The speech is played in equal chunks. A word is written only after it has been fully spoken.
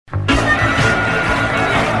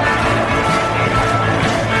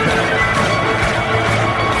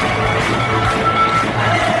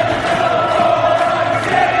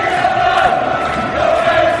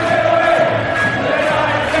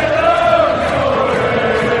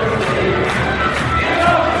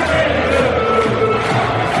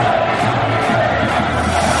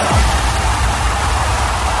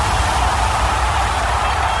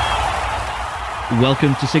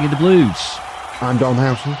welcome to Singing the Blues. I'm Dom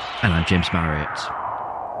Housen. And I'm James Marriott.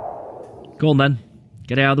 Go on then,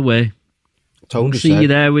 get it out of the way. Told you see so. you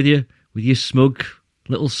there with your smug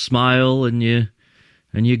little smile and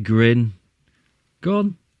your grin. Go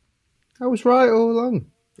on. I was right all along.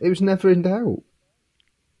 It was never in doubt.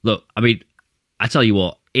 Look, I mean, I tell you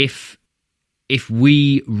what, if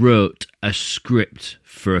we wrote a script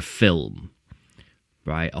for a film,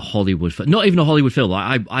 right, a Hollywood film, not even a Hollywood film,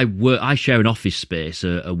 I share an office space,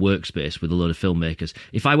 a workspace with a load of filmmakers.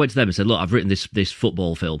 If I went to them and said, look, I've written this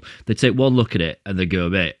football film, they'd take one look at it and they'd go,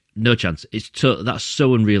 mate, no chance. That's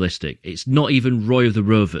so unrealistic. It's not even Roy of the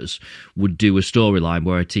Rovers would do a storyline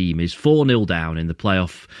where a team is 4-0 down in the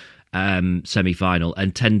playoff semi-final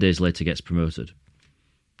and 10 days later gets promoted.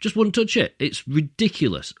 Just wouldn't touch it. It's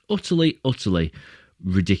ridiculous. Utterly, utterly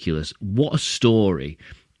ridiculous. What a story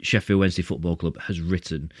Sheffield Wednesday Football Club has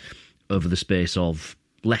written over the space of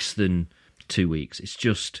less than 2 weeks. It's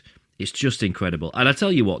just incredible. And I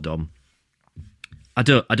tell you what, Dom, I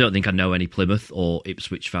don't think I know any Plymouth or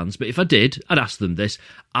Ipswich fans, but if I did, I'd ask them this.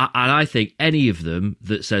 And I think any of them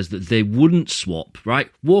that says that they wouldn't swap, right?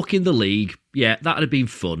 Walk in the league, yeah, that'd have been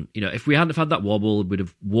fun. You know, if we hadn't have had that wobble, we'd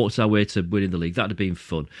have walked our way to winning the league. That'd have been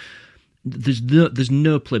fun. There's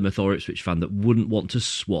no Plymouth or Ipswich fan that wouldn't want to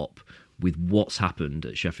swap with what's happened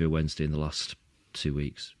at Sheffield Wednesday in the last 2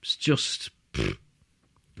 weeks. It's just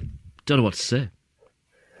don't know what to say.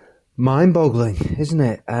 Mind-boggling, isn't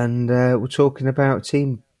it? And we're talking about a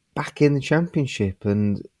team back in the Championship,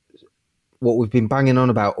 and what we've been banging on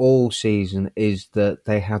about all season is that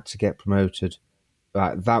they had to get promoted.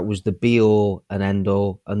 Right, that was the be-all and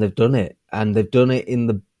end-all, and they've done it. And they've done it in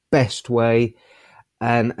the best way.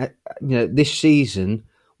 And this season,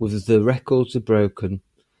 with the records they've broken,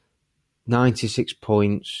 96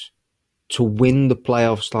 points, to win the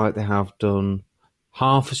playoffs like they have done,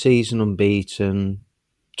 half a season unbeaten,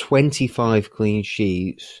 25 clean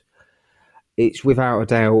sheets. It's without a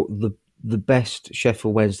doubt the best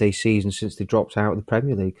Sheffield Wednesday season since they dropped out of the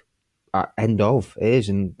Premier League. End of. It is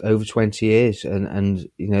in over 20 years. And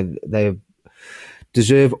they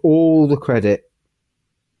deserve all the credit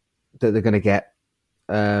that they're going to get.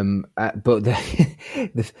 But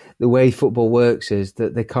the way football works is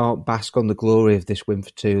that they can't bask on the glory of this win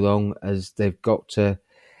for too long, as they've got to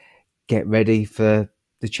get ready for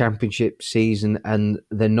the Championship season, and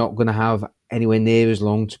they're not going to have anywhere near as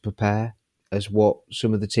long to prepare as what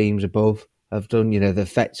some of the teams above have done. They're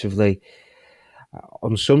effectively,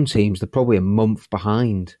 on some teams, they're probably a month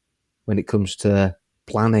behind when it comes to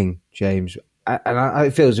planning, James. And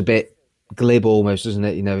it feels a bit glib almost, doesn't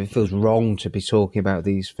it? It feels wrong to be talking about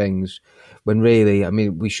these things when really, I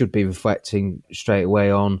mean, we should be reflecting straight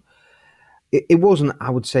away on, it wasn't,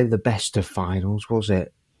 I would say, the best of finals, was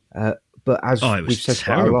it? But as we've said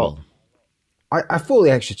terrible. Quite a lot, I thought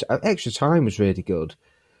the extra time was really good.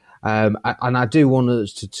 And I do want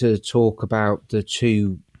us to talk about the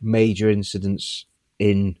two major incidents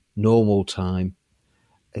in normal time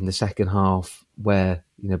in the second half where,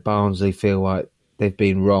 Barnsley feel like they've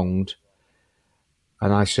been wronged.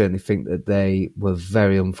 And I certainly think that they were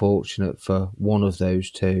very unfortunate for one of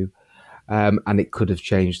those two. And it could have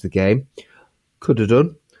changed the game. Could have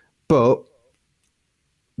done. But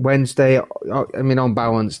Wednesday, I mean, on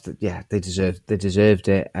balance, yeah, they deserved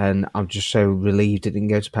it. And I'm just so relieved it didn't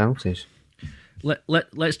go to penalties.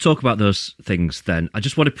 Let's talk about those things then. I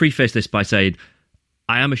just want to preface this by saying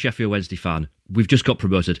I am a Sheffield Wednesday fan. We've just got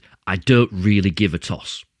promoted. I don't really give a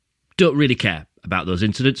toss. Don't really care about those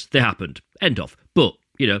incidents. They happened. End of. But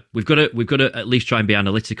we've got to at least try and be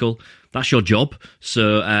analytical. That's your job.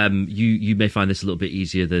 So you may find this a little bit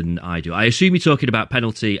easier than I do. I assume you're talking about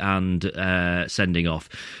penalty and sending off.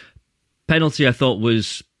 Penalty, I thought,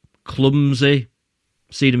 was clumsy.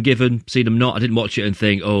 Seen them given, seen them not. I didn't watch it and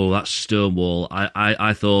think, oh, that's Stonewall.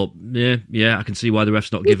 I thought, yeah, I can see why the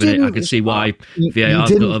ref's not giving it. I can see why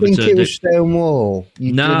VAR's not overturned it. You didn't think it was Stonewall?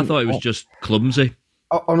 I thought it was just clumsy.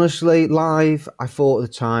 Honestly, live, I thought at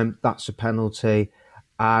the time, that's a penalty.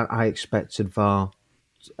 And I expected VAR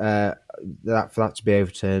for that to be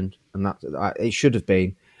overturned. And that it should have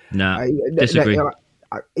been. Disagree.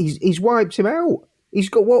 He's wiped him out. He's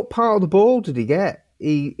got, what part of the ball did he get?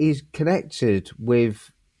 He's connected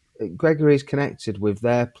with, Gregory's connected with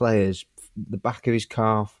their players, the back of his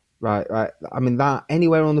calf. Right. I mean, that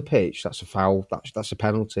anywhere on the pitch, that's a foul. That's a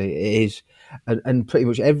penalty. It is. And pretty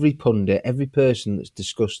much every pundit, every person that's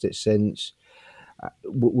discussed it since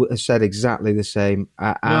has said exactly the same.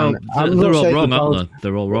 They're all wrong, aren't they?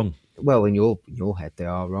 They're all wrong. Well, in your head, they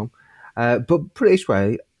are wrong. But put it this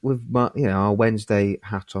way, with my, our Wednesday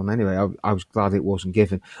hat on anyway, I was glad it wasn't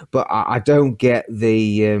given. But I don't get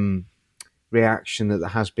the reaction that there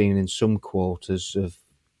has been in some quarters of,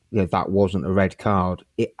 that wasn't a red card.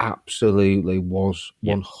 It absolutely was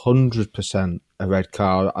 100% a red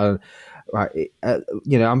card. I'm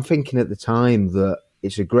thinking at the time that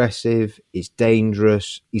it's aggressive, it's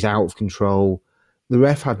dangerous, he's out of control. The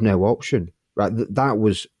ref had no option. Right, that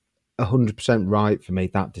was 100% right for me,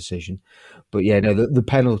 that decision. But the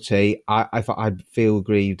penalty, I thought I'd feel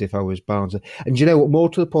aggrieved if I was Barnes. And do you know what? More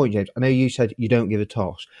to the point, James, I know you said you don't give a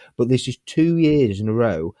toss, but this is 2 years in a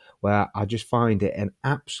row where I just find it an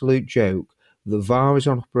absolute joke that VAR is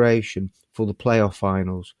on operation for the playoff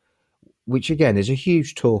finals, which again is a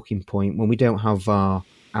huge talking point when we don't have VAR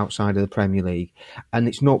outside of the Premier League, and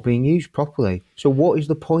it's not being used properly. So what is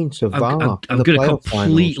the point of VAR? I'm going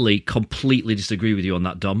to completely disagree with you on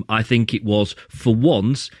that, Dom. I think it was, for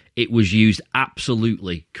once, it was used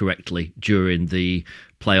absolutely correctly during the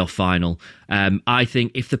playoff final. I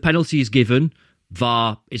think if the penalty is given,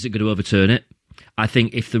 VAR isn't going to overturn it. I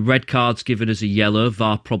think if the red card's given as a yellow,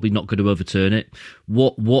 VAR probably not going to overturn it.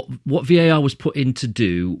 What VAR was put in to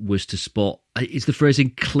do was to spot, is the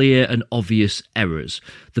phrasing, clear and obvious errors.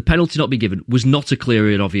 The penalty not being given was not a clear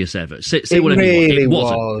and obvious error. Say whatever you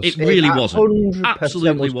want. It really wasn't.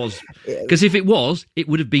 Absolutely was. Because if it was, it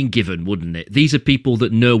would have been given, wouldn't it? These are people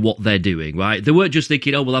that know what they're doing, right? They weren't just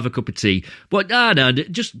thinking, we'll have a cup of tea. But no,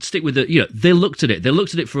 just stick with it. They looked at it. They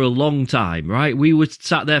looked at it for a long time, right? We were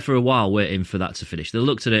sat there for a while waiting for that to finish. They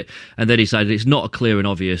looked at it and they decided it's not a clear and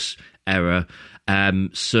obvious error.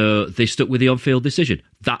 So they stuck with the on-field decision.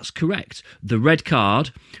 That's correct. The red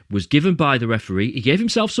card was given by the referee. He gave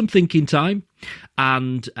himself some thinking time,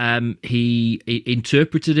 and he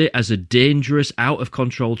interpreted it as a dangerous,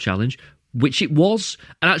 out-of-control challenge, which it was.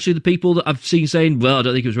 And actually, the people that I've seen saying, well, I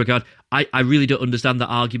don't think it was a red card, I really don't understand that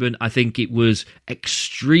argument. I think it was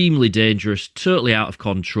extremely dangerous, totally out of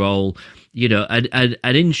control, an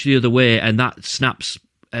inch the other way, and that snaps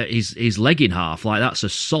his leg in half. Like, that's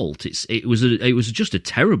assault. It was just a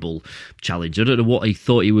terrible challenge. I don't know what he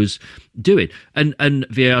thought he was doing. And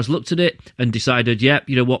VAR's looked at it and decided, you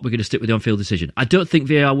know what, we're going to stick with the on-field decision. I don't think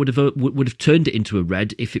VAR would have turned it into a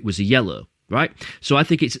red if it was a yellow, right? So I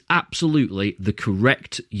think it's absolutely the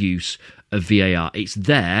correct use of VAR. It's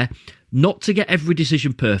there not to get every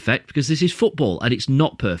decision perfect, because this is football and it's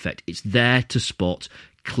not perfect. It's there to spot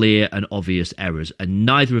clear and obvious errors, and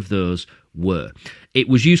neither of those were. It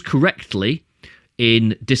was used correctly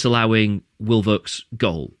in disallowing Wilvock's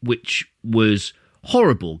goal, which was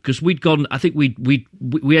horrible, because we'd gone, I think we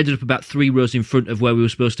ended up about 3 rows in front of where we were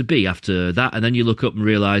supposed to be after that, and then you look up and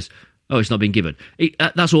realise, it's not been given.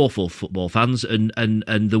 That's awful, football fans, and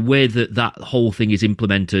the way that whole thing is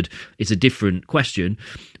implemented is a different question,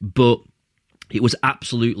 but it was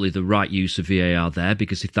absolutely the right use of VAR there,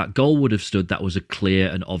 because if that goal would have stood, that was a clear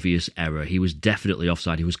and obvious error. He was definitely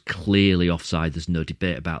offside. He was clearly offside. There's no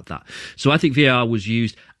debate about that. So I think VAR was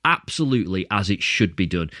used absolutely as it should be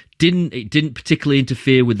done. It didn't particularly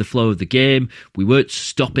interfere with the flow of the game. We weren't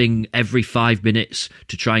stopping every 5 minutes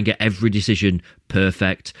to try and get every decision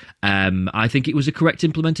perfect. I think it was a correct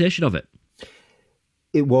implementation of it.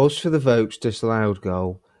 It was for the Vokes disallowed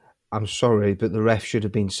goal. I'm sorry, but the ref should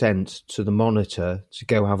have been sent to the monitor to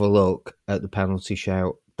go have a look at the penalty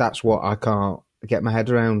shout. That's what I can't get my head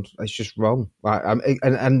around. It's just wrong. Right?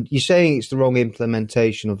 And you're saying it's the wrong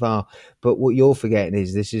implementation of VAR, but what you're forgetting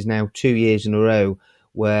is this is now 2 years in a row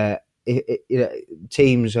where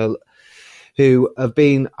teams who have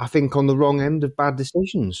been, I think, on the wrong end of bad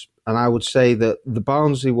decisions. And I would say that the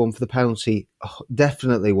Barnsley one for the penalty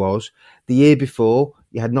definitely was. The year before,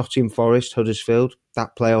 you had Nottingham Forest, Huddersfield.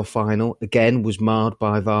 That playoff final, again, was marred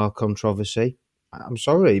by VAR controversy. I'm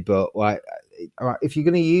sorry, but if you're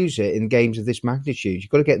going to use it in games of this magnitude, you've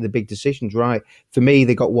got to get the big decisions right. For me,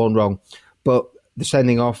 they got one wrong. But the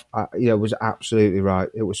sending off, was absolutely right.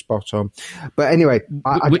 It was spot on. But anyway,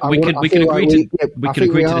 we can agree to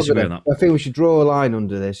disagree on that. I think we should draw a line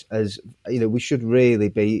under this, as we should really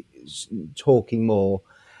be talking more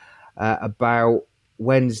about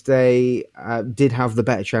Wednesday. Did have the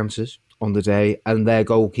better chances on the day, and their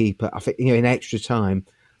goalkeeper, I think, in extra time,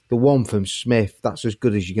 the one from Smith, that's as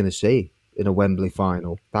good as you're going to see in a Wembley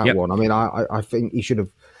final. That one. I mean, I think he should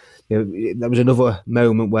have. There was another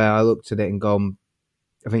moment where I looked at it and gone,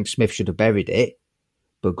 I think Smith should have buried it,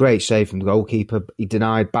 but great save from the goalkeeper. He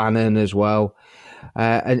denied Bannon as well.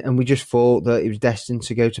 And we just thought that it was destined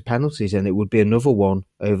to go to penalties, and it would be another one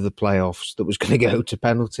over the playoffs that was going to go to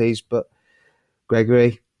penalties. But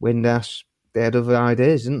Gregory, Windass, they had other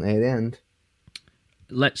ideas, didn't they, at the end?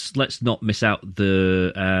 Let's not miss out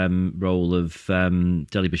the role of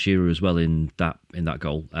Deli Bashiru as well in that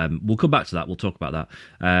goal. We'll come back to that. We'll talk about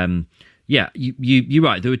that. Yeah, you're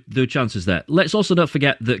right. There were chances there. Let's also not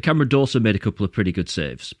forget that Cameron Dawson made a couple of pretty good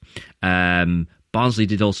saves. Barnsley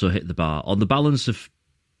did also hit the bar on the balance of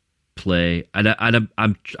play, and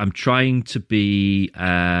I'm trying to be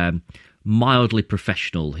mildly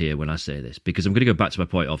professional here when I say this, because I'm going to go back to my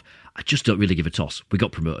point of I just don't really give a toss. We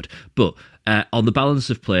got promoted, but on the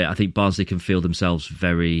balance of play, I think Barnsley can feel themselves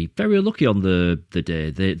very, very unlucky on the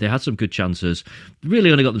day. They had some good chances,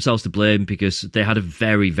 really only got themselves to blame because they had a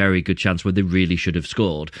very, very good chance when they really should have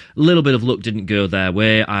scored. A little bit of luck didn't go their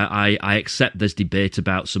way. I accept there's debate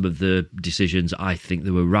about some of the decisions. I think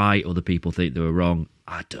they were right, other people think they were wrong.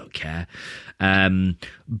 I don't care.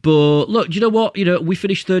 But look, do you know what? We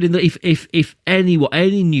finished third in the. If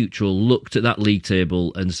any neutral looked at that league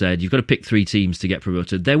table and said you've got to pick 3 teams to get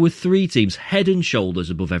promoted, there were 3 teams head and shoulders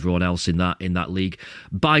above everyone else in that league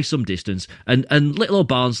by some distance. And little old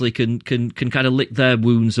Barnsley can kind of lick their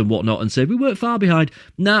wounds and whatnot and say we weren't far behind.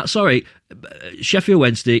 Nah, sorry, Sheffield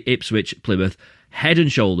Wednesday, Ipswich, Plymouth, head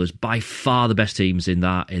and shoulders by far the best teams in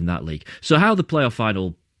that league. So how the playoff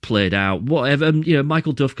final played out, whatever,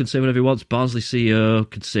 Michael Duff can say whatever he wants, Barnsley CEO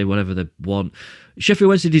can say whatever they want. Sheffield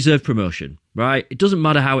Wednesday deserved promotion, right? It doesn't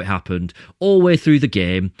matter how it happened. All the way through the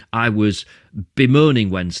game, I was bemoaning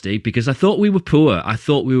Wednesday because I thought we were poor. I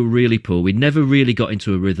thought we were really poor. We never really got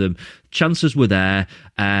into a rhythm. Chances were there.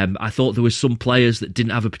 I thought there were some players that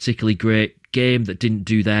didn't have a particularly great game, that didn't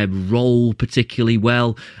do their role particularly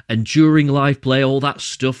well, and during live play all that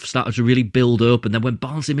stuff started to really build up, and then when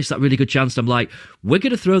Barnsley missed that really good chance, I'm like, we're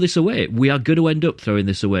going to throw this away, we are going to end up throwing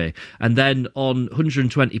this away. And then on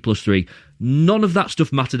 120 plus 3, none of that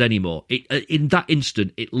stuff mattered anymore. In that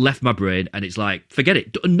instant it left my brain, and it's like, forget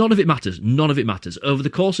it, none of it matters. Over the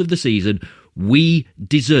course of the season, we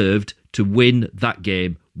deserved to win that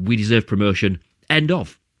game, we deserve promotion, end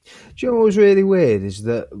of. Do you know what was really weird is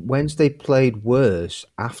that Wednesday played worse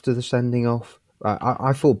after the sending off.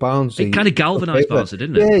 I thought Barnsley... It kind of galvanised Barnsley,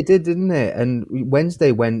 didn't it? Yeah, it did, didn't it? And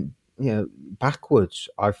Wednesday went backwards,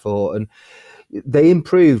 I thought. And they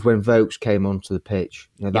improved when Vokes came onto the pitch.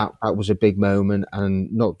 That was a big moment,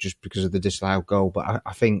 and not just because of the disallowed goal, but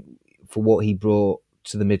I think for what he brought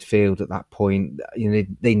to the midfield at that point,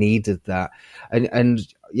 they needed that. And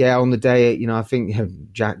yeah, on the day, I think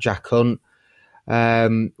Jack Hunt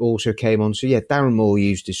also came on. So yeah, Darren Moore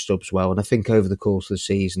used his subs well, and I think over the course of the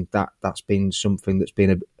season that's been something that's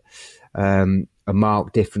been a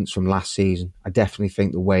marked difference from last season. I definitely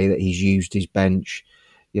think the way that he's used his bench,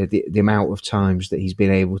 the amount of times that he's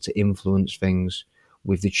been able to influence things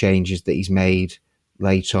with the changes that he's made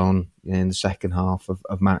late on in the second half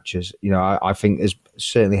of matches, I think has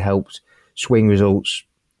certainly helped swing results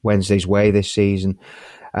Wednesday's way this season.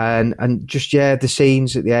 And just, the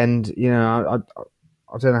scenes at the end,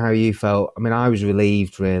 I don't know how you felt. I mean, I was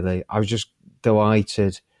relieved, really. I was just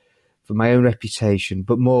delighted for my own reputation,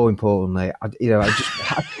 but more importantly, I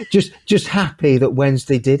just happy that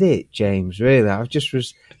Wednesday did it, James, really. I just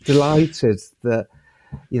was delighted that,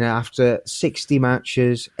 after 60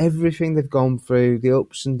 matches, everything they've gone through, the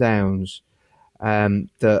ups and downs,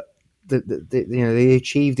 that they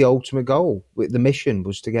achieved the ultimate goal. The mission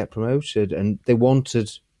was to get promoted, and they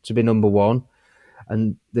wanted to be number one,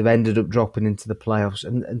 and they've ended up dropping into the playoffs.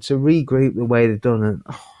 And to regroup the way they've done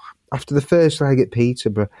it, after the first leg at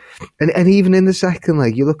Peterborough, and even in the second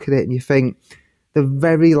leg, you look at it and you think the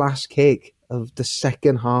very last kick of the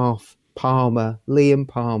second half, Liam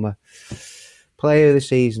Palmer, player of the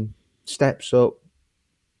season, steps up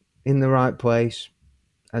in the right place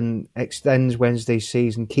and extends Wednesday's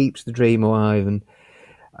season, keeps the dream alive. And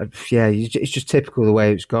it's just typical the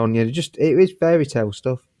way it's gone. It is fairy tale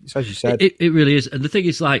stuff. It's as you said. It really is. And the thing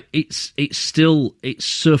is, like, it's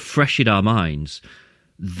so fresh in our minds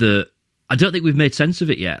that I don't think we've made sense of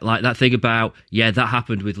it yet. Like that thing about, that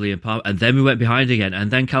happened with Liam Palmer, and then we went behind again, and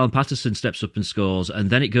then Callum Patterson steps up and scores, and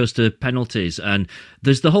then it goes to penalties. And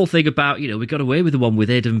there's the whole thing about, we got away with the one with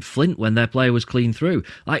Aidan Flint when their player was clean through.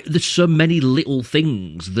 Like, there's so many little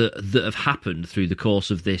things that have happened through the course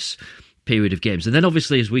of this period of games. And then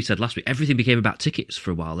obviously, as we said last week, everything became about tickets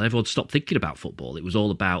for a while. Everyone stopped thinking about football. It was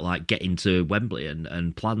all about like getting to Wembley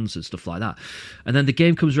and plans and stuff like that. And then the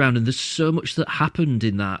game comes around, and there's so much that happened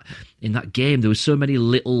in that game. There were so many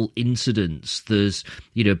little incidents. There's,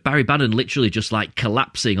 Barry Bannon literally just like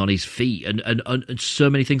collapsing on his feet, and so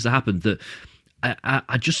many things that happened that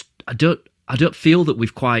I don't feel that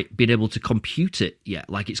we've quite been able to compute it yet.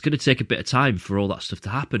 Like, it's going to take a bit of time for all that stuff to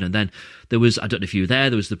happen. And then there was, I don't know if you were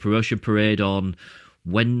there was the promotion parade on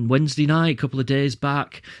Wednesday night, a couple of days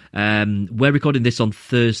back. We're recording this on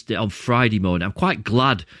Friday morning. I'm quite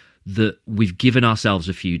glad that we've given ourselves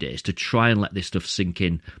a few days to try and let this stuff sink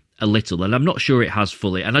in a little, and I'm not sure it has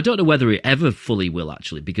fully, and I don't know whether it ever fully will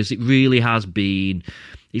actually, because it really has been.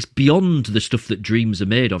 It's beyond the stuff that dreams are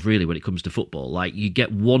made of, really, when it comes to football. Like, you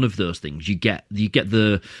get one of those things, you get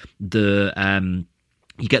the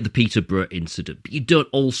Peterborough incident, but you don't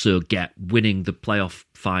also get winning the playoff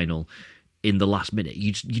final in the last minute.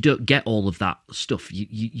 You don't get all of that stuff.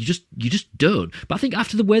 You just don't. But I think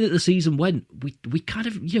after the way that the season went, we kind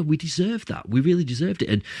of we deserved that. We really deserved it.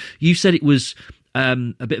 And you said it was a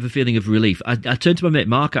bit of a feeling of relief. I turned to my mate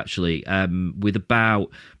Mark actually with probably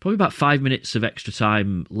about 5 minutes of extra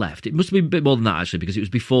time left. It must have been a bit more than that actually, because it was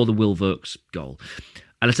before the Will Vokes goal.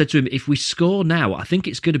 And I said to him, if we score now, I think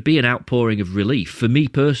it's going to be an outpouring of relief for me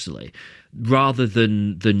personally, rather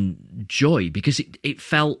than joy, because it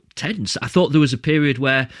felt tense. I thought there was a period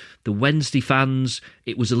where the Wednesday fans,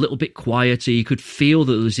 it was a little bit quieter. You could feel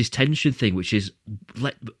that there was this tension thing, which is,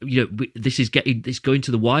 it's going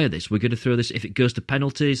to the wire. We're going to throw this. If it goes to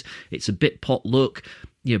penalties, it's a bit pot luck.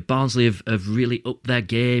 Barnsley have really upped their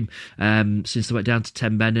game since they went down to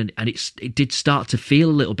 10 men, and it did start to feel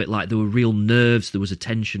a little bit like there were real nerves. There was a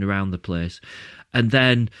tension around the place, and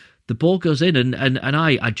then the ball goes in, and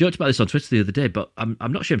I joked about this on Twitter the other day, but I'm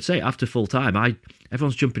not ashamed to say it, after full time,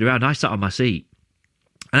 everyone's jumping around. I sat on my seat,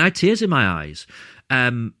 and I had tears in my eyes,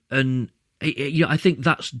 and I think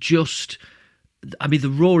that's just. I mean, the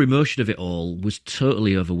raw emotion of it all was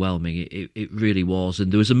totally overwhelming. It really was.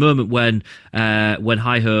 And there was a moment when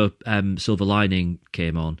Hi Ho Silver Lining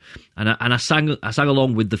came on, and I sang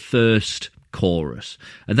along with the first chorus,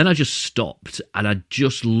 and then I just stopped and I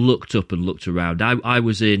just looked up and looked around. I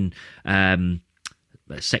was in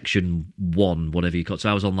section 1, whatever you call it, so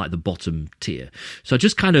I was on like the bottom tier. So I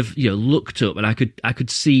just kind of looked up, and I could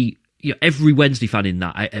see every Wednesday fan in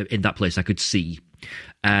that place. I could see.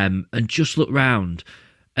 And just look round,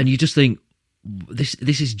 and you just think, this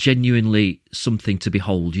is genuinely something to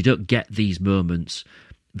behold. You don't get these moments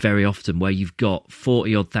very often where you've got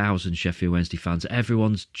 40-odd thousand Sheffield Wednesday fans.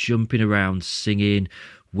 Everyone's jumping around, singing,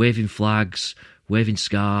 waving flags, waving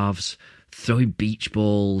scarves, throwing beach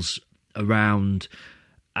balls around.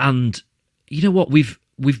 And you know what?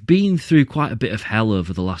 We've been through quite a bit of hell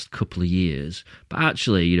over the last couple of years, but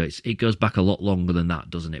actually, it goes back a lot longer than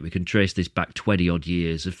that, doesn't it? We can trace this back 20-odd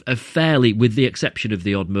years of fairly, with the exception of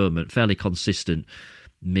the odd moment, fairly consistent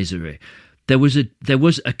misery. There was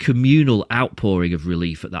a communal outpouring of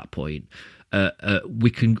relief at that point. We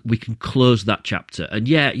can close that chapter, and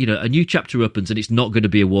a new chapter opens, and it's not going to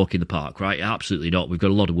be a walk in the park, right? Absolutely not. We've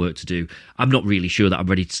got a lot of work to do. I'm not really sure that I'm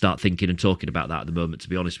ready to start thinking and talking about that at the moment, to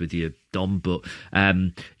be honest with you, Dom. But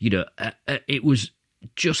it was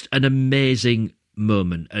just an amazing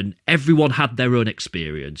moment, and everyone had their own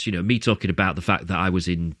experience. Me talking about the fact that I was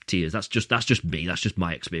in tears, that's just me, that's just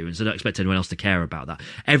my experience. I don't expect anyone else to care about that.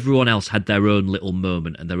 Everyone else had their own little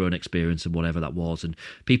moment and their own experience, and whatever that was. And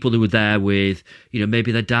people who were there with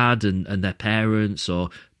maybe their dad and their parents, or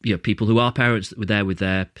people who are parents that were there with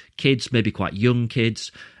their kids, maybe quite young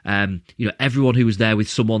kids, everyone who was there with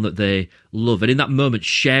someone that they love, and in that moment,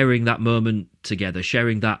 sharing that moment together,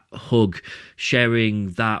 sharing that hug,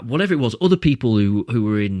 sharing that, whatever it was, other people who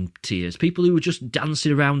were in tears, people who were just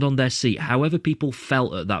dancing around on their seat, however people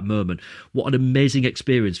felt at that moment. What an amazing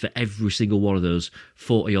experience for every single one of those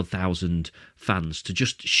 40-odd thousand fans to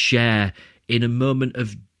just share in a moment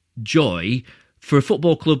of joy for a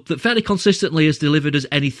football club that fairly consistently has delivered us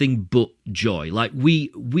anything but joy. Like, we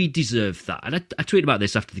deserve that. And I tweeted about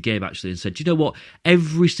this after the game, actually, and said, you know what?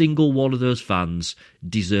 Every single one of those fans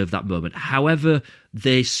deserve that moment. However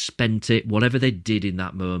they spent it, whatever they did in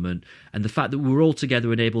that moment, and the fact that we were all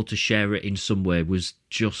together and able to share it in some way was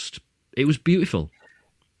just, it was beautiful.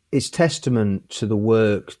 It's testament to the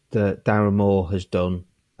work that Darren Moore has done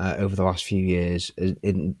over the last few years,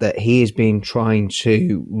 in that he has been trying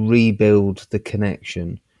to rebuild the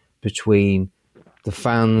connection between the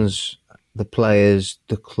fans, the players,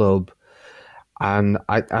 the club. And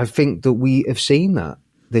I think that we have seen that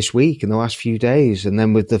this week, in the last few days, and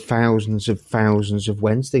then with the thousands of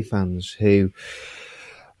Wednesday fans who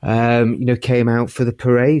came out for the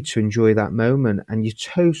parade to enjoy that moment. And you're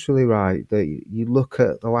totally right that you look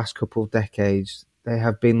at the last couple of decades, they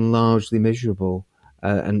have been largely miserable.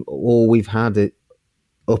 And all we've had it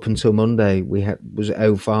up until Monday was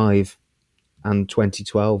 2005 and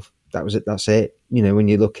 2012. That was it. That's it. When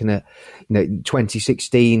you're looking at,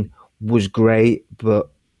 2016 was great, but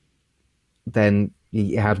then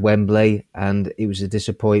you had Wembley and it was a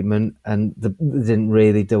disappointment, and they didn't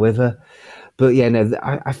really deliver. But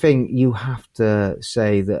I think you have to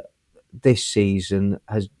say that this season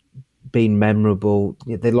has been memorable.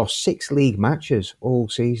 They lost 6 league matches all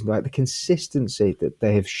season. Like, the consistency that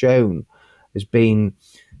they have shown has been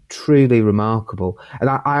truly remarkable. And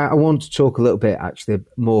I want to talk a little bit actually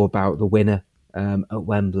more about the winner at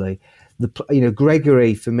Wembley.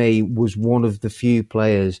 Gregory for me was one of the few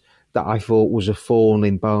players that I thought was a thorn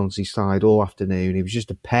in Barnsley's side all afternoon. He was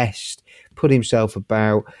just a pest, put himself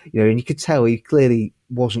about, and you could tell he clearly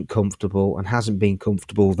wasn't comfortable and hasn't been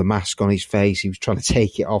comfortable with the mask on his face. He was trying to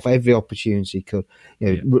take it off every opportunity he could,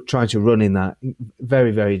 trying to run in that.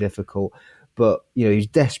 Very, very difficult. But, he's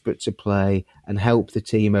desperate to play and help the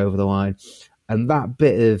team over the line. And that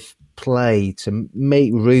bit of play to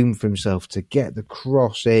make room for himself, to get the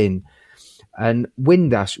cross in. And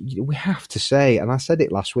Windass, we have to say, and I said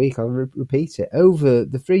it last week, I'll repeat it, over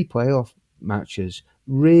the 3 playoff matches,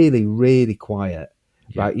 really, really quiet.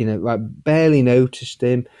 Yeah. Barely noticed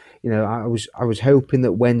him. I was hoping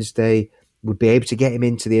that Wednesday would be able to get him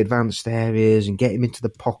into the advanced areas and get him into the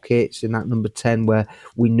pockets in that number 10 where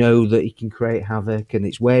we know that he can create havoc and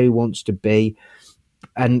it's where he wants to be.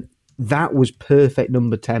 And that was perfect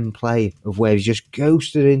number 10 play of where he just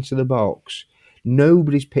ghosted into the box.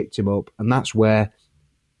 Nobody's picked him up, and that's where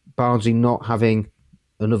Barnsley not having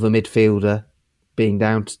another midfielder, being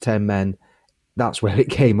down to 10 men, that's where it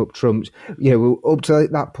came up trumps. Up to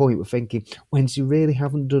that point, we're thinking, Wednesday really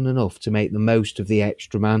haven't done enough to make the most of the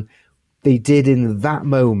extra man. They did in that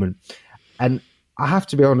moment. And I have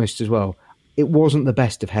to be honest as well, it wasn't the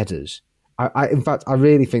best of headers. In fact, I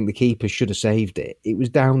really think the keeper should have saved it. It was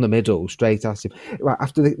down the middle, straight at him.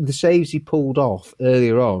 After the saves he pulled off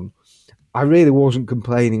earlier on, I really wasn't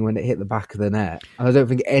complaining when it hit the back of the net. And I don't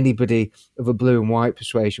think anybody of a blue and white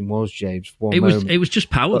persuasion was, James, for one moment. It was just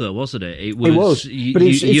power, though, wasn't it? It was. But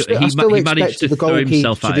I still managed to the throw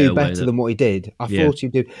himself to do better than what he did. I thought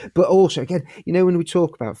he'd do. But also, again, when we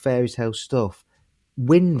talk about fairy tale stuff,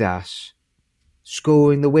 Windass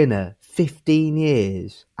scoring the winner 15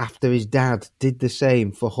 years after his dad did the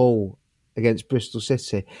same for Hull against Bristol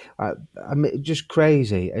City, just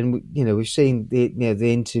crazy. And we've seen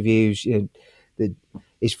the interviews that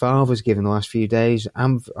his father's given the last few days.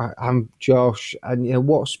 I'm Josh, and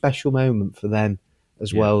what a special moment for them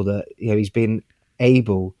as well that he's been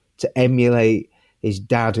able to emulate his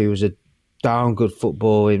dad, who was a darn good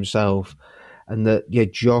footballer himself, and that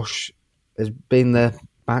Josh has been the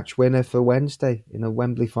match winner for Wednesday in a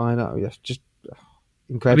Wembley final. Just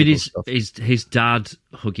incredible stuff. His dad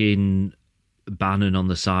hugging Bannon on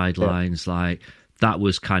the sidelines, that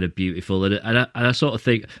was kind of beautiful. And I sort of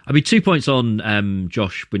think, 2 points on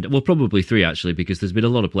Josh Windass. Well, probably 3 actually, because there's been a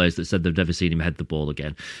lot of players that said they've never seen him head the ball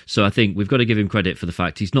again. So I think we've got to give him credit for the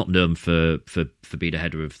fact he's not known for being a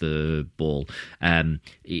header of the ball.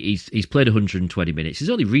 He's played 120 minutes.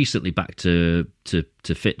 He's only recently back to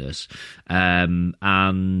fitness,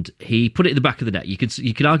 and he put it in the back of the net. You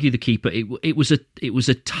could argue the keeper. It was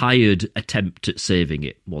a tired attempt at saving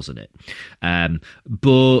it, wasn't it?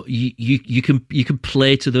 But you can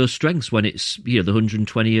play to those strengths when it's the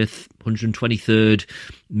 120th, 123rd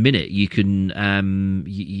minute. You can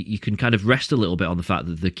you can kind of rest a little bit on the fact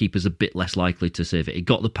that the keeper's a bit less likely to save it. He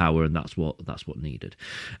got the power, and that's what needed.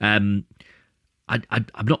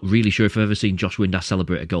 I'm not really sure if I've ever seen Josh Windass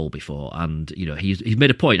celebrate a goal before, and he's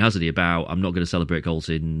made a point, hasn't he, about I'm not going to celebrate goals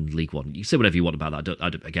in League One. You can say whatever you want about that. I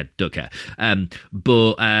don't care.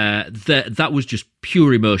 But that was just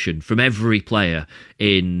pure emotion from every player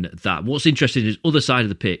in that. What's interesting is other side of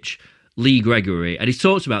the pitch, Lee Gregory, and he's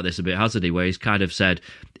talked about this a bit, hasn't he, where he's kind of said,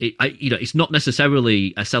 it's not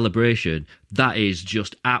necessarily a celebration. That is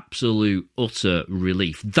just absolute, utter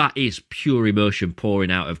relief. That is pure emotion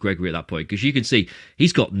pouring out of Gregory at that point, because you can see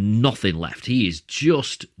he's got nothing left. He is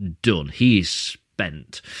just done. He is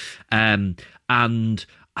spent. And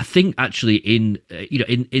I think actually in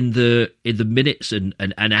the minutes and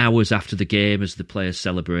hours after the game as the players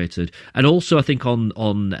celebrated, and also I think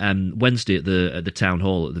on Wednesday at the town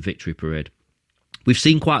hall at the Victory Parade, we've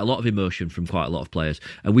seen quite a lot of emotion from quite a lot of players,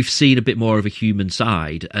 and we've seen a bit more of a human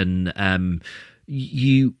side. And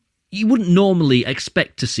you wouldn't normally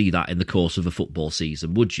expect to see that in the course of a football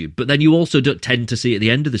season, would you? But then you also don't tend to see it at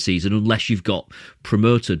the end of the season unless you've got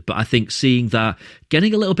promoted. But I think seeing that,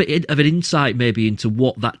 getting a little bit of an insight maybe into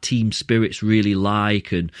what that team spirit's really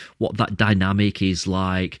like and what that dynamic is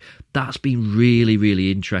like, that's been really, really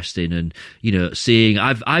interesting. And, seeing,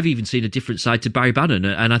 I've even seen a different side to Barry Bannon.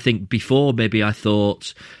 And I think before maybe I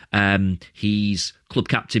thought he's club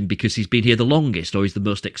captain because he's been here the longest, or he's the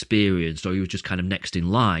most experienced, or he was just kind of next in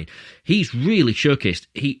line. He's really showcased.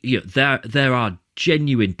 There are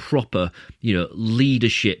genuine, proper,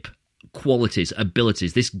 leadership qualities,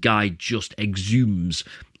 abilities. This guy just exudes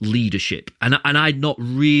leadership, and I'd not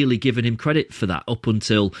really given him credit for that up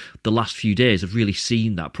until the last few days. I've really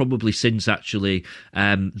seen that, probably since actually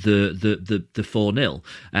the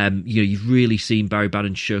 4-0. You've really seen Barry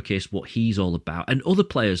Bannon showcase what he's all about, and other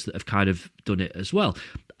players that have kind of done it as well.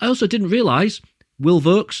 I also didn't realise Will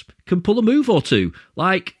Vokes can pull a move or two.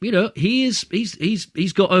 Like, he's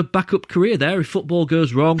got a backup career there. If football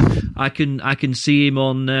goes wrong, I can see him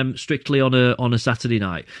on Strictly on a Saturday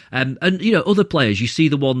night. And other players, you see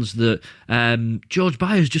the ones that George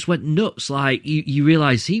Byers just went nuts. Like, you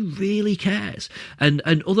realise he really cares. And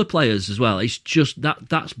other players as well. It's just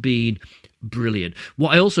that's been brilliant.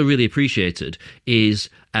 What I also really appreciated is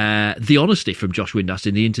the honesty from Josh Windass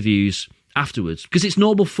in the interviews afterwards, because it's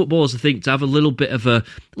normal for footballers, I think, to have a little bit of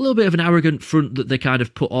an arrogant front that they kind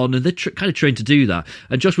of put on, and they're kind of trained to do that.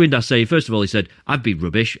 And Josh Windass saying, first of all, he said, "I've been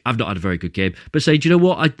rubbish. I've not had a very good game." But saying, "Do you know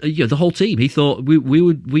what? The whole team." He thought we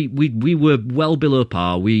were well below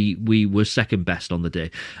par. We were second best on the day,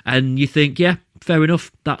 and you think, yeah, fair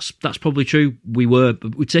enough. That's probably true. We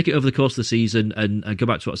take it over the course of the season, and go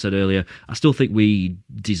back to what I said earlier. I still think we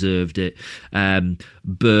deserved it.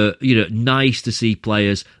 But nice to see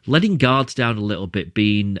players letting guards down a little bit,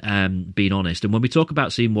 being honest. And when we talk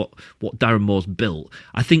about seeing what Darren Moore's built,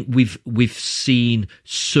 I think we've seen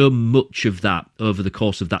so much of that over the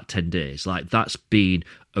course of that 10 days. Like, that's been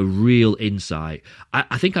a real insight.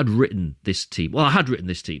 I think I'd written this team. Well, I had written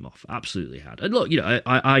this team off. Absolutely had. And look,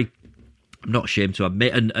 I'm not ashamed to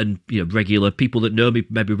admit, and regular people that know me,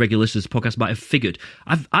 maybe regular listeners to the podcast, might have figured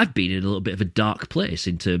I've been in a little bit of a dark place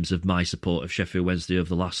in terms of my support of Sheffield Wednesday over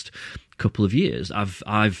the last couple of years.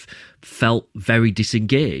 I've felt very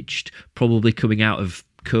disengaged, probably coming out of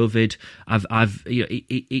COVID.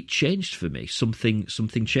 It changed for me. Something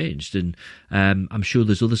changed, and I'm sure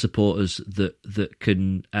there's other supporters that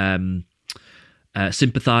can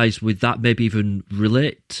sympathise with that, maybe even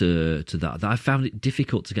relate to that I found it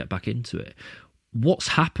difficult to get back into it. What's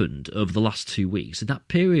happened over the last 2 weeks, in that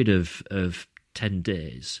period of 10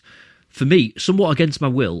 days, for me, somewhat against my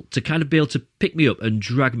will, to kind of be able to pick me up and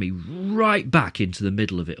drag me right back into the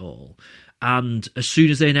middle of it all. And as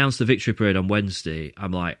soon as they announced the victory parade on Wednesday,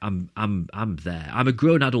 I'm like, I'm there. I'm a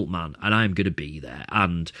grown adult man, and I'm going to be there.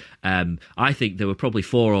 And I think there were probably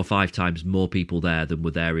 4 or 5 times more people there than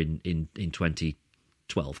were there in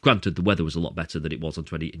 2012. Granted, the weather was a lot better than it was in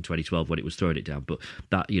 2012 when it was throwing it down, but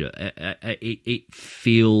that it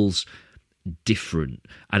feels different.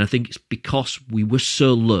 And I think it's because we were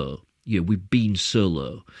so low. We've been so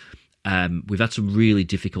low. We've had some really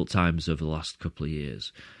difficult times over the last couple of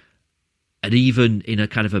years. And even in a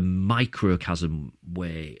kind of a microcosm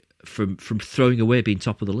way, from throwing away being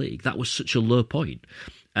top of the league, that was such a low point.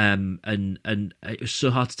 And it was so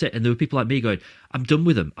hard to take. And there were people like me going, "I'm done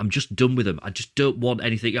with them. I'm just done with them. I just don't want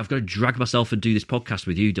anything. I've got to drag myself and do this podcast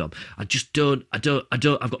with you, Dom. I don't. I've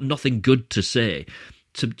got nothing good to say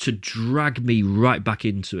to drag me right back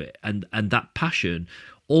into it." And that passion,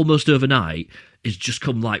 almost overnight, has just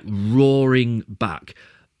come like roaring back.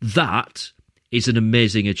 That is an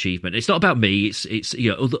amazing achievement. It's not about me. It's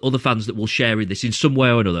other fans that will share in this in some way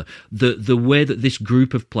or another. The way that this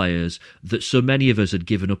group of players that so many of us had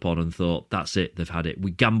given up on and thought, that's it, they've had it.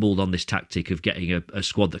 We gambled on this tactic of getting a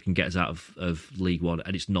squad that can get us out of League One,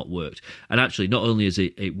 and it's not worked. And actually, not only has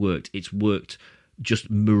it worked, it's worked just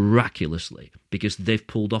miraculously, because they've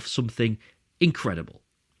pulled off something incredible.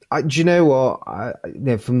 Do you know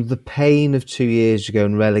what? From the pain of 2 years ago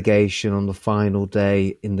and relegation on the final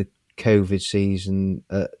day in the COVID season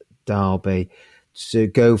at Derby, to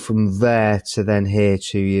go from there to then here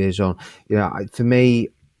 2 years on, for me,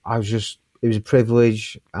 it was a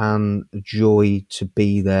privilege and a joy to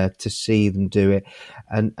be there, to see them do it.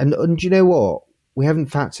 And do you know what? We haven't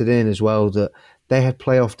factored in as well that they had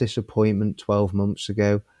playoff disappointment 12 months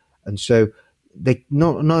ago. And so they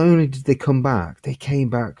not only did they come back, they came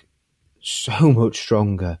back so much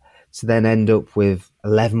stronger to then end up with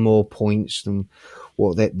 11 more points than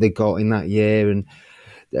what they got in that year. And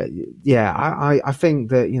I think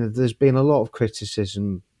that there's been a lot of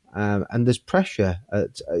criticism and there's pressure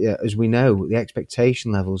as we know, the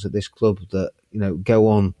expectation levels at this club that go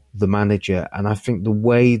on the manager. And I think the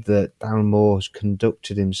way that Darren Moore has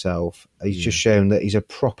conducted himself, he's just shown that he's a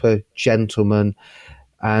proper gentleman.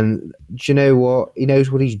 And do you know what? He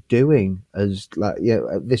knows what he's doing.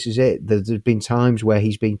 This is it. There's been times where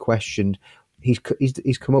he's been questioned. He's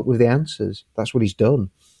come up with the answers. That's what he's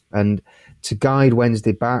done. And to guide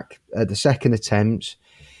Wednesday back at the second attempt,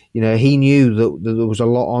 he knew that there was a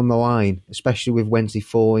lot on the line, especially with Wednesday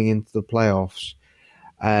falling into the playoffs.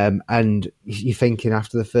 And you're thinking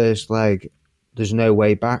after the first leg, there's no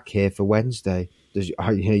way back here for Wednesday.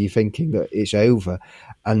 You're thinking that it's over.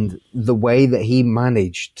 And the way that he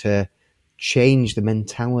managed to change the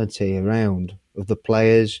mentality around of the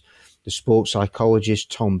players, the sports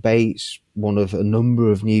psychologist, Tom Bates, one of a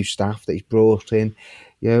number of new staff that he's brought in,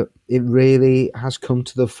 it really has come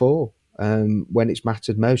to the fore when it's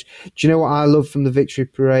mattered most. Do you know what I love from the victory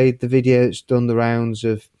parade? The video that's done the rounds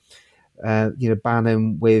of,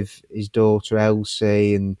 Bannon with his daughter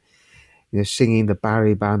Elsie and, singing the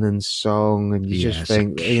Barry Bannon song, and you just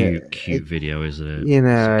think, cute video, isn't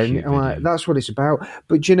it? That's what it's about.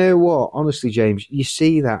 But do you know what? Honestly, James, you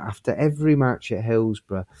see that after every match at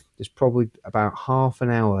Hillsborough, there's probably about half an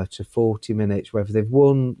hour to 40 minutes, whether they've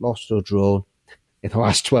won, lost, or drawn. In the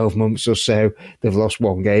last 12 months or so, they've lost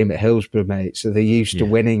one game at Hillsborough, mate. So they're used to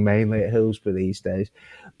winning mainly at Hillsborough these days.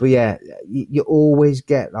 But yeah, you always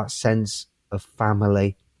get that sense of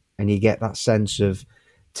family, and you get that sense of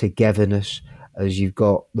togetherness as you've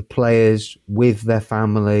got the players with their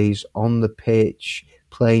families on the pitch,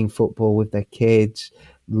 playing football with their kids,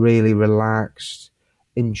 really relaxed,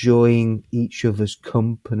 enjoying each other's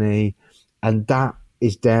company. And that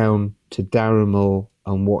is down to Darren Moore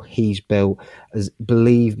and what he's built. As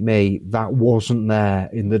believe me, that wasn't there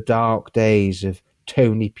in the dark days of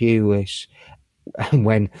Tony Pulis and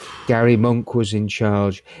when Gary Monk was in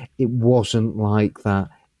charge. It wasn't like that.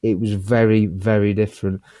 It was very, very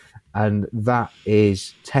different. And that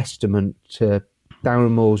is testament to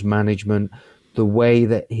Darren Moore's management, the way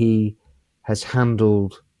that he has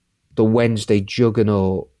handled the Wednesday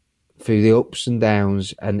juggernaut through the ups and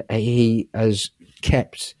downs, and he has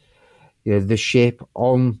kept the ship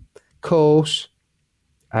on course,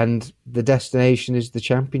 and the destination is the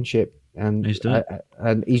championship. And he's done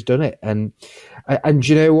it. And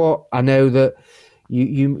you know what? I know that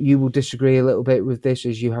you will disagree a little bit with this,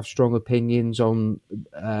 as you have strong opinions on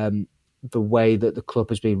the way that the club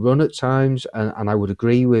has been run at times, and I would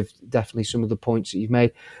agree with definitely some of the points that you've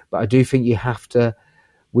made. But I do think you have to,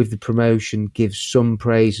 with the promotion, give some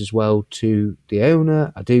praise as well to the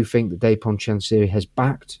owner. I do think that Dejphon Chansiri has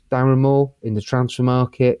backed Darren Moore in the transfer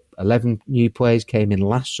market. 11 new players came in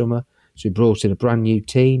last summer, so he brought in a brand new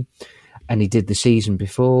team, and he did the season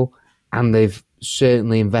before, and they've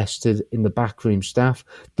certainly invested in the backroom staff.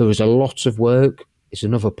 There is a lot of work. It's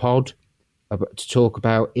another pod to talk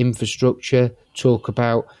about infrastructure, talk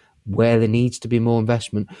about where there needs to be more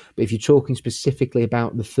investment. But if you're talking specifically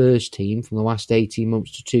about the first team from the last 18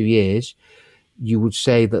 months to 2 years, you would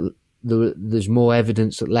say that there's more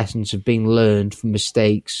evidence that lessons have been learned from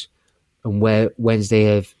mistakes and where Wednesday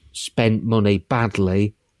have spent money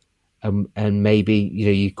badly, and maybe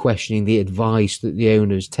you're questioning the advice that the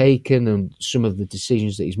owner has taken and some of the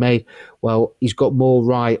decisions that he's made. Well, he's got more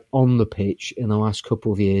right on the pitch in the last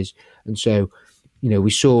couple of years. And so, we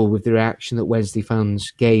saw with the reaction that Wednesday fans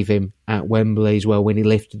gave him at Wembley as well when he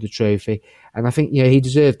lifted the trophy. And I think, he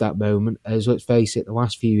deserved that moment, as let's face it, the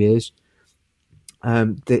last few years,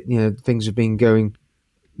 things have been going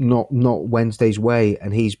not Wednesday's way,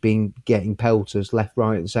 and he's been getting pelters left,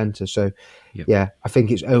 right and centre. So, I think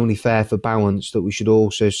it's only fair for balance that we should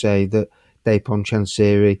also say that Dejphon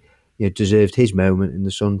Chansiri deserved his moment in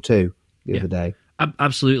the sun too the other day.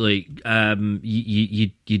 Absolutely,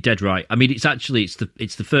 you're dead right. I mean, it's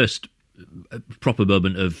the first proper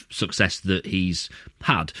moment of success that he's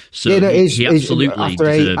had. So he absolutely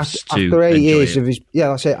deserves to after 8 years it. of his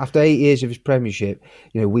that's it. After 8 years of his premiership,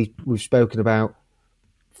 we've spoken about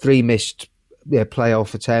 3 missed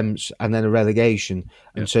playoff attempts and then a relegation,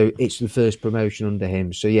 and so it's the first promotion under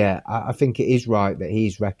him. So I think it is right that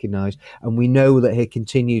he's recognised, and we know that he'll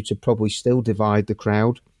continue to probably still divide the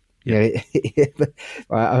crowd.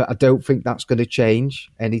 I don't think that's going to change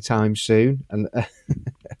anytime soon, and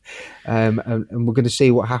we're going to see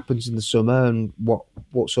what happens in the summer and what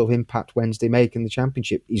sort of impact Wednesday make in the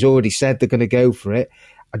championship. He's already said they're going to go for it.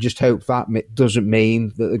 I just hope that doesn't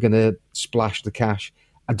mean that they're going to splash the cash.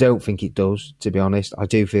 I don't think it does, to be honest. I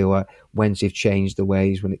do feel like Wednesday have changed the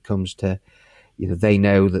ways when it comes to, they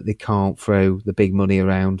know that they can't throw the big money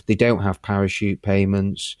around. They don't have parachute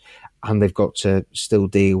payments, and they've got to still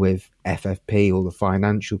deal with FFP, or the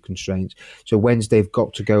financial constraints. So Wednesday have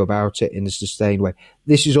got to go about it in a sustained way.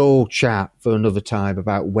 This is all chat for another time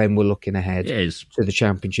about when we're looking ahead to the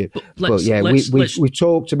championship. We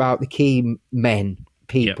talked about the key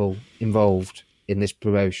people involved in this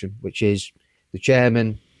promotion, which is the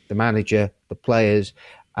chairman, the manager, the players,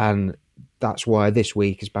 and that's why this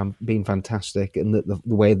week has been fantastic, and that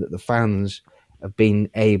the way that the fans have been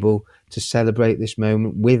able to celebrate this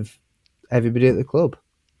moment with everybody at the club.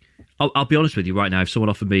 I'll be honest with you right now, if someone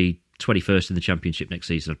offered me 21st in the championship next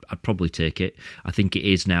season, I'd probably take it. I think it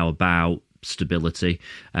is now about stability,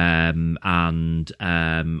 and I'm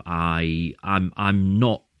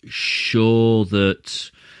not sure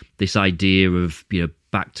that this idea of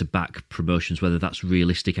back-to-back promotions, whether that's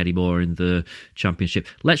realistic anymore in the Championship.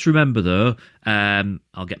 Let's remember, though,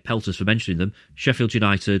 I'll get pelters for mentioning them, Sheffield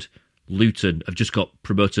United, Luton have just got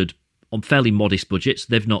promoted on fairly modest budgets.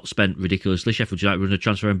 They've not spent ridiculously. Sheffield United were in a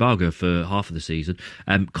transfer embargo for half of the season.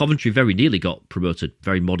 Coventry very nearly got promoted,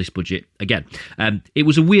 very modest budget again. It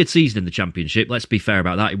was a weird season in the Championship, let's be fair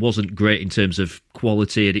about that. It wasn't great in terms of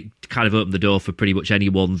quality, and it kind of opened the door for pretty much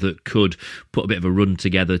anyone that could put a bit of a run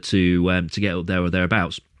together to get up there or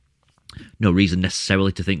thereabouts. No reason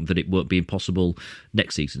necessarily to think that it won't be impossible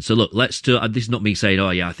next season. So look, this is not me saying,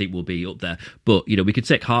 I think we'll be up there. But, we can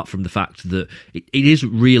take heart from the fact that it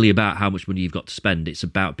isn't really about how much money you've got to spend. It's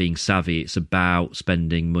about being savvy. It's about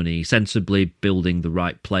spending money sensibly, building the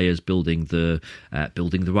right players, building the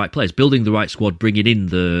right squad, bringing in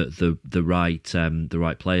the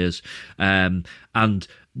right players. And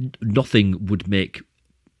nothing would make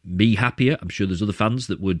me happier, I'm sure there's other fans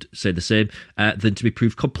that would say the same, than to be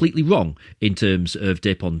proved completely wrong in terms of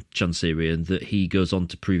Dejphon Chansiri, and that he goes on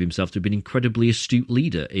to prove himself to have been an incredibly astute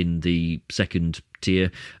leader in the second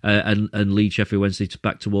tier and lead Sheffield Wednesday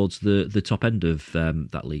back towards the top end of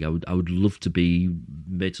that league. I would love to be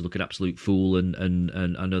made to look an absolute fool, and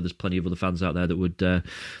I know there's plenty of other fans out there that would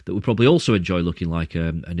probably also enjoy looking like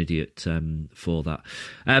an idiot for that.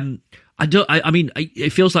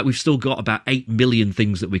 It feels like we've still got about 8 million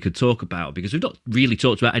things that we could talk about, because we've not really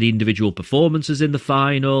talked about any individual performances in the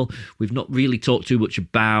final. We've not really talked too much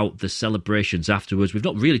about the celebrations afterwards. We've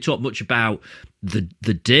not really talked much about the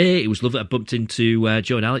day. It was lovely. I bumped into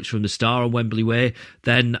Joe and Alex from the Star on Wembley Way.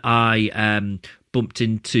 Then I bumped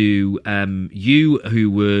into you, who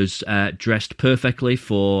was dressed perfectly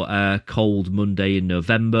for a cold Monday in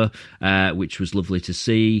November, which was lovely to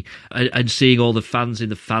see, and seeing all the fans in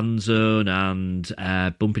the fan zone, and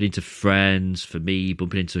bumping into friends for me,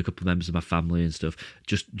 bumping into a couple of members of my family and stuff.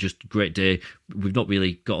 Just a great day. We've not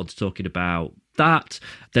really got on to talking about that.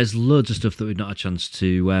 There's loads of stuff that we've not had a chance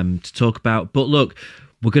to talk about, but look,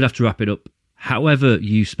 we're going to have to wrap it up. However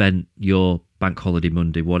you spent your bank holiday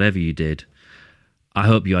Monday, whatever you did, I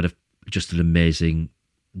hope you had just an amazing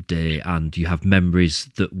day, and you have memories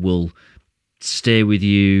that will stay with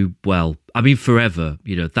you, well, forever.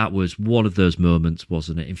 That was one of those moments,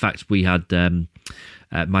 wasn't it? In fact, we had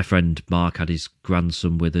my friend Mark had his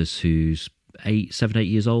grandson with us, who's 7, 8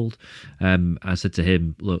 years old. I said to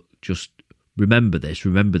him, look, just remember this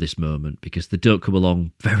moment, because they don't come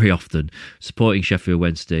along very often. Supporting Sheffield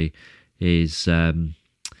Wednesday is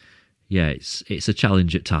it's a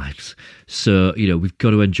challenge at times. So we've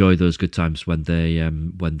got to enjoy those good times when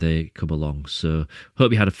they come along. So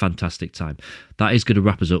hope you had a fantastic time. That is going to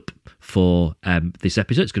wrap us up for this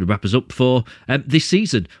episode. It's going to wrap us up for this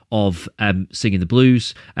season of Singing the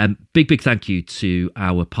Blues. Big thank you to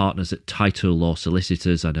our partners at Tyto Law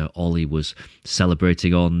Solicitors. I know Ollie was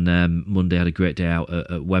celebrating on Monday, had a great day out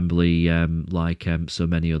at Wembley, like so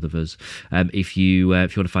many other of us. If you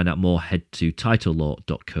want to find out more, head to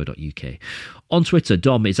tytolaw.co.uk. On Twitter,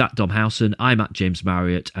 Dom is at Dom Howson, I'm at James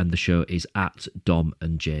Marriott, and the show is at Dom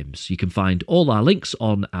and James. You can find all our links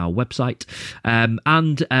on our website, and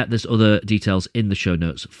there's other details in the show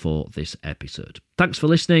notes for this episode. Thanks for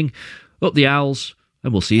listening, up the Owls,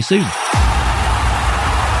 and we'll see you soon.